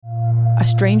a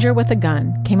stranger with a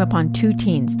gun came upon two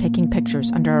teens taking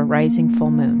pictures under a rising full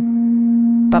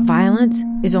moon. But violence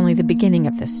is only the beginning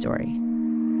of this story.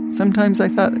 Sometimes I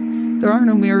thought, there are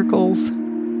no miracles.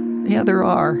 Yeah, there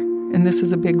are, and this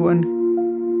is a big one.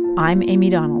 I'm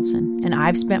Amy Donaldson, and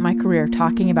I've spent my career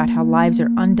talking about how lives are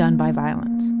undone by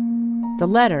violence. The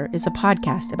Letter is a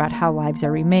podcast about how lives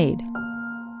are remade.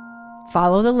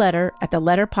 Follow The Letter at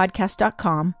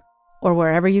theletterpodcast.com or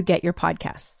wherever you get your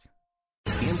podcasts.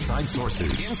 Inside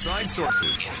Sources. Inside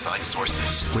Sources. Inside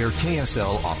Sources. Where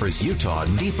KSL offers Utah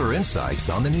deeper insights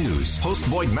on the news. Host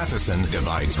Boyd Matheson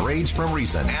divides rage from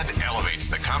reason and elevates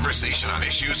the conversation on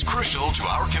issues crucial to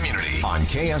our community. On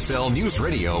KSL News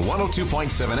Radio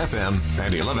 102.7 FM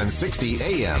and 1160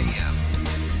 AM.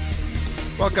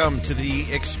 Welcome to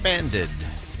the expanded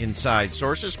Inside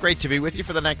Sources. Great to be with you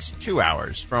for the next 2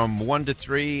 hours from 1 to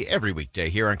 3 every weekday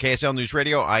here on KSL News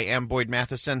Radio. I am Boyd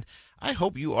Matheson. I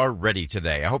hope you are ready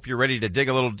today. I hope you're ready to dig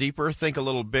a little deeper, think a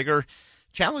little bigger,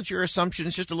 challenge your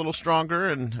assumptions just a little stronger,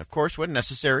 and, of course, when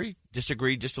necessary,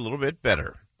 disagree just a little bit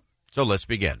better. So let's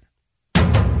begin.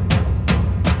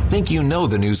 Think you know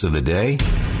the news of the day?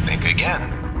 Think again.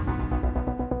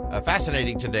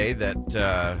 Fascinating today that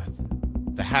the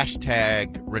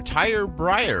hashtag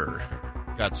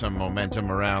 #RetireBreyer got some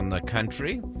momentum around the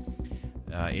country,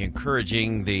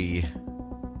 encouraging the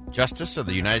Justice of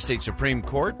the United States Supreme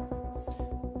Court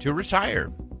to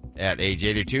retire at age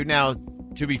 82. Now,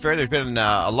 to be fair, there's been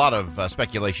a lot of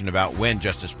speculation about when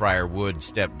Justice Breyer would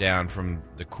step down from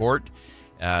the court,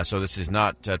 so this is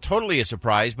not totally a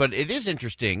surprise, but it is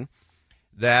interesting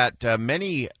that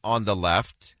many on the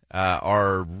left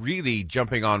are really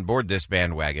jumping on board this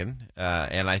bandwagon,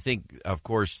 and I think, of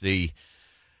course, the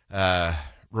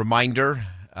reminder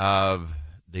of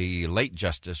the late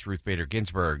Justice Ruth Bader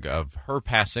Ginsburg, of her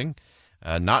passing,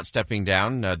 not stepping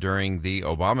down during the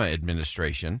Obama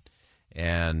administration,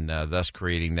 and thus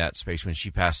creating that space when she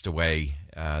passed away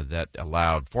that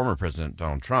allowed former President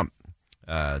Donald Trump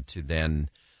to then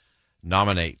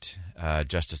nominate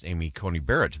Justice Amy Coney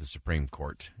Barrett to the Supreme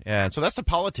Court. And so that's the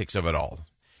politics of it all.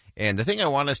 And the thing I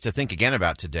want us to think again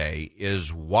about today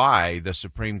is why the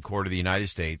Supreme Court of the United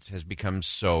States has become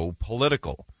so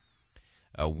political.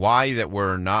 Why that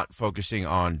we're not focusing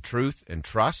on truth and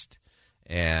trust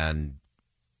and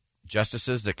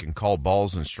justices that can call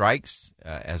balls and strikes,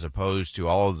 as opposed to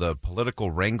all of the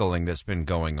political wrangling that's been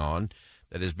going on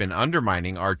that has been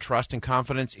undermining our trust and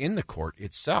confidence in the court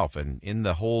itself and in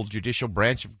the whole judicial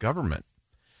branch of government,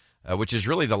 which is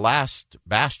really the last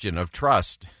bastion of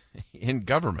trust in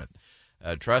government.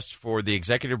 Trust for the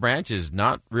executive branch is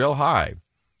not real high.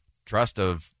 Trust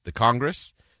of the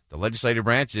Congress, the legislative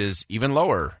branch, is even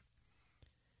lower.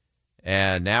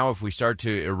 And now if we start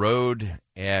to erode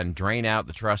and drain out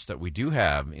the trust that we do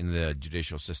have in the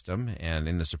judicial system and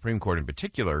in the Supreme Court in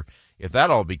particular, if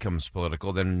that all becomes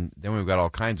political, then we've got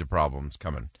all kinds of problems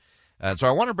coming. So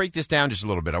I want to break this down just a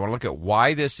little bit. I want to look at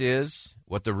why this is,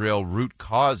 what the real root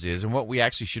cause is, and what we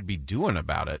actually should be doing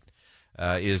about it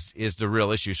is the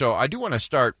real issue. So I do want to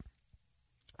start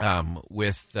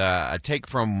with a take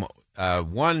from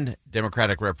one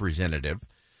Democratic representative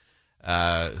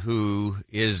who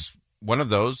is one of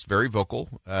those very vocal,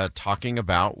 talking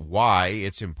about why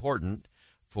it's important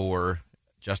for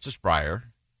Justice Breyer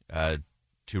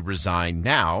to resign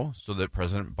now so that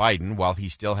President Biden, while he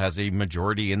still has a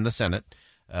majority in the Senate,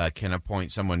 can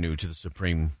appoint someone new to the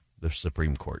Supreme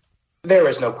Court. There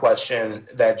is no question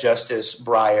that Justice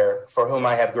Breyer, for whom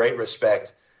I have great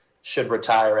respect, should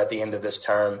retire at the end of this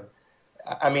term.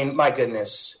 I mean, my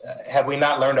goodness, have we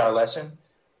not learned our lesson?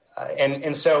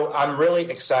 And so I'm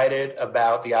really excited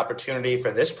about the opportunity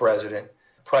for this President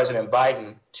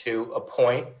Biden, to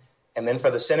appoint and then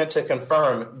for the Senate to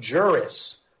confirm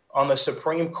jurists on the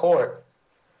Supreme Court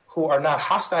who are not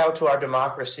hostile to our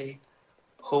democracy,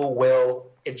 who will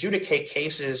adjudicate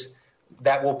cases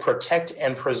that will protect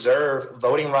and preserve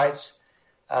voting rights,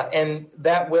 and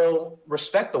that will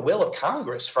respect the will of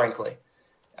Congress, frankly.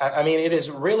 I mean, it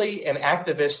is really an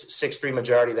activist 6-3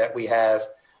 majority that we have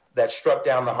that struck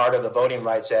down the heart of the Voting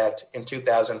Rights Act in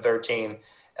 2013,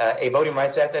 a Voting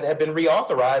Rights Act that had been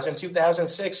reauthorized in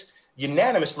 2006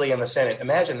 unanimously in the Senate.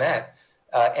 Imagine that,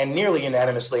 and nearly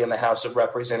unanimously in the House of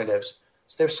Representatives.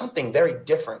 So there's something very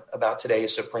different about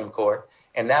today's Supreme Court,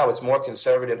 and now it's more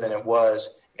conservative than it was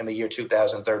in the year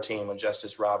 2013 when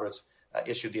Justice Roberts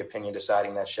issued the opinion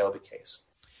deciding that Shelby case.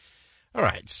 All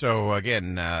right. So,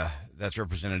 again, that's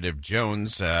Representative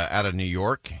Jones out of New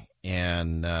York.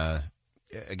 And,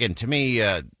 again, to me,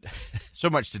 so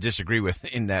much to disagree with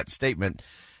in that statement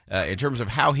in terms of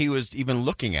how he was even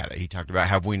looking at it. He talked about,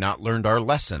 have we not learned our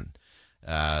lesson?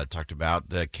 talked about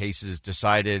the cases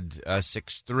decided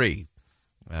 6-3,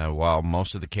 while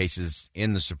most of the cases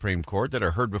in the Supreme Court that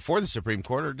are heard before the Supreme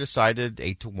Court are decided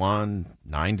 8-1,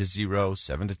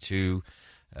 9-0,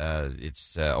 7-2.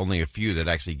 It's only a few that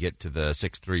actually get to the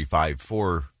 6-3,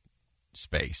 5-4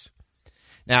 space.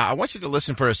 Now, I want you to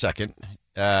listen for a second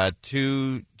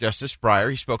to Justice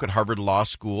Breyer. He spoke at Harvard Law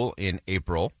School in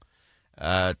April,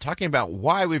 talking about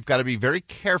why we've got to be very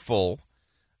careful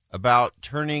about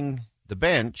turning the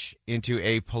bench into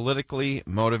a politically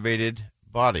motivated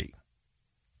body.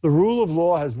 The rule of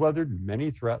law has weathered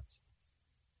many threats,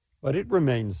 but it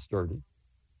remains sturdy.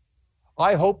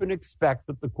 I hope and expect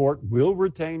that the court will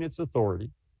retain its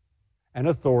authority, an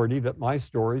authority that my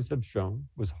stories have shown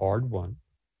was hard-won.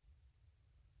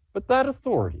 But that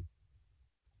authority,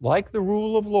 like the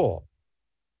rule of law,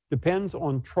 depends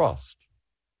on trust,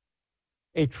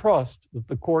 a trust that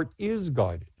the court is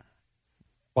guided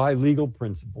by legal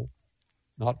principle,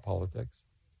 not politics.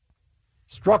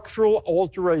 Structural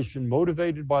alteration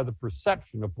motivated by the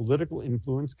perception of political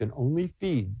influence can only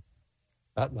feed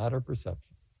that latter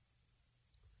perception.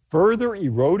 Further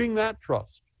eroding that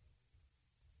trust,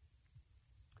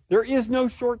 there is no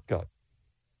shortcut.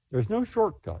 There's no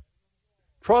shortcut.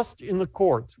 Trust in the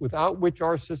courts, without which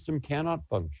our system cannot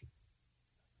function,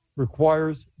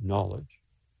 requires knowledge.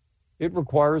 It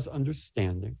requires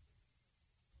understanding.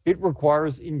 It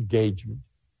requires engagement.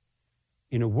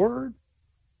 In a word,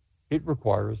 it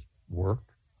requires work.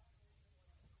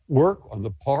 Work on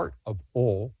the part of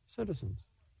all citizens.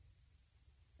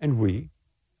 And we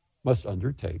must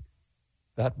undertake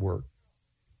that work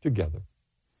together.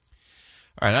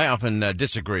 All right, I often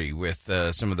disagree with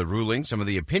some of the rulings, some of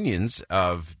the opinions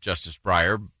of Justice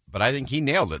Breyer, but I think he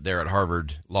nailed it there at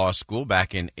Harvard Law School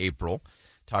back in April,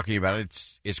 talking about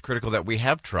it's critical that we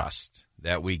have trust,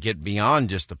 that we get beyond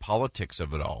just the politics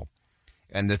of it all.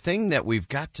 And the thing that we've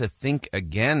got to think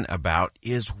again about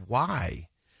is why.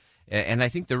 And I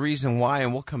think the reason why,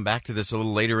 and we'll come back to this a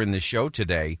little later in the show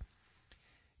today,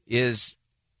 is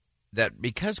that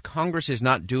because Congress is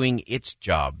not doing its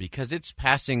job, because it's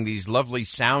passing these lovely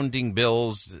sounding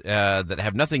bills that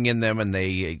have nothing in them, and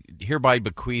they hereby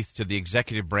bequeath to the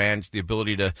executive branch the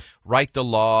ability to write the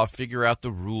law, figure out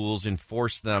the rules,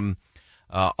 enforce them,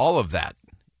 all of that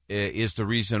is the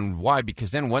reason why.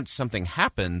 Because then once something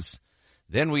happens,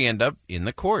 then we end up in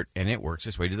the court, and it works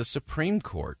its way to the Supreme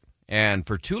Court. And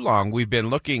for too long, we've been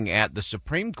looking at the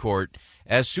Supreme Court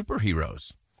as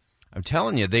superheroes. I'm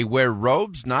telling you, they wear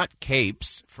robes, not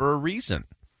capes, for a reason.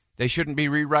 They shouldn't be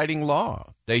rewriting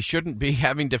law. They shouldn't be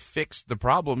having to fix the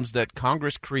problems that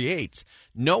Congress creates,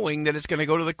 knowing that it's going to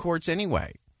go to the courts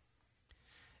anyway.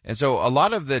 And so a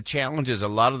lot of the challenges, a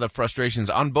lot of the frustrations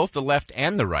on both the left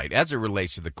and the right as it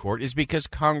relates to the court is because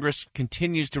Congress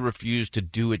continues to refuse to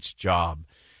do its job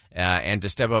and to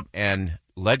step up and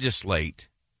legislate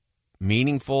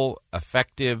meaningful,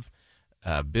 effective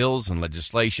bills and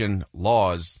legislation,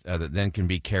 laws that then can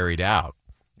be carried out.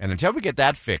 And until we get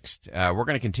that fixed, we're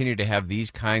going to continue to have these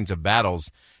kinds of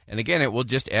battles. And again, it will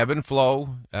just ebb and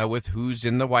flow with who's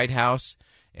in the White House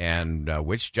and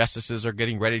which justices are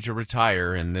getting ready to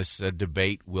retire, and this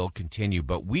debate will continue.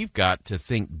 But we've got to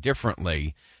think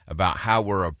differently about how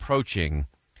we're approaching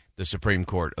the Supreme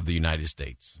Court of the United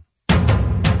States.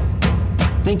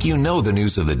 Think you know the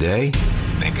news of the day?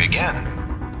 Think again.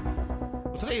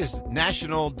 Today is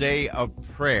National Day of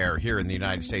Prayer here in the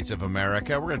United States of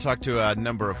America. We're going to talk to a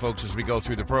number of folks as we go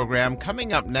through the program.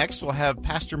 Coming up next, we'll have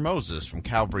Pastor Moses from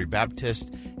Calvary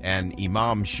Baptist and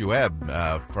Imam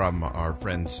Shuaib from our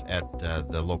friends at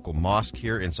the local mosque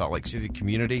here in Salt Lake City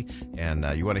community. And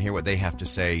you want to hear what they have to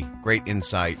say. Great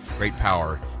insight, great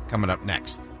power coming up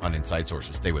next on Inside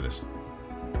Sources. Stay with us.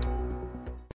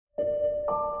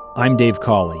 I'm Dave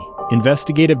Cawley,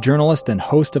 investigative journalist and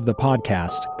host of the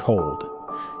podcast Cold.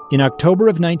 In October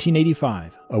of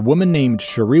 1985, a woman named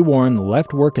Cherie Warren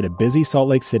left work at a busy Salt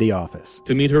Lake City office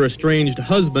to meet her estranged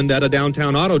husband at a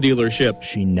downtown auto dealership.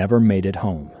 She never made it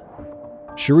home.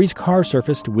 Cherie's car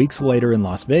surfaced weeks later in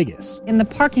Las Vegas. In the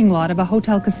parking lot of a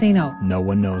hotel casino. No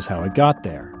one knows how it got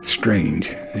there. Strange.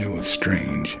 It was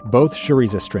strange. Both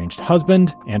Cherie's estranged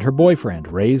husband and her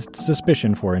boyfriend raised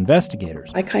suspicion for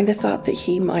investigators. I kind of thought that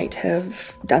he might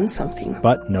have done something.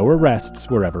 But no arrests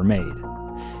were ever made.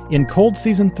 In Cold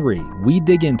Season 3, we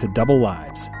dig into double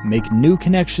lives, make new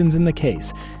connections in the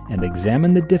case, and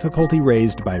examine the difficulty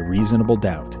raised by reasonable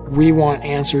doubt. We want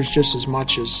answers just as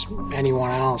much as anyone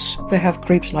else. They have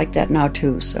creeps like that now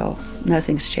too, so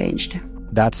nothing's changed.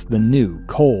 That's the new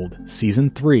Cold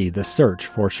Season 3, The Search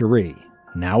for Cherie,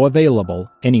 now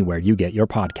available anywhere you get your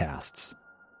podcasts.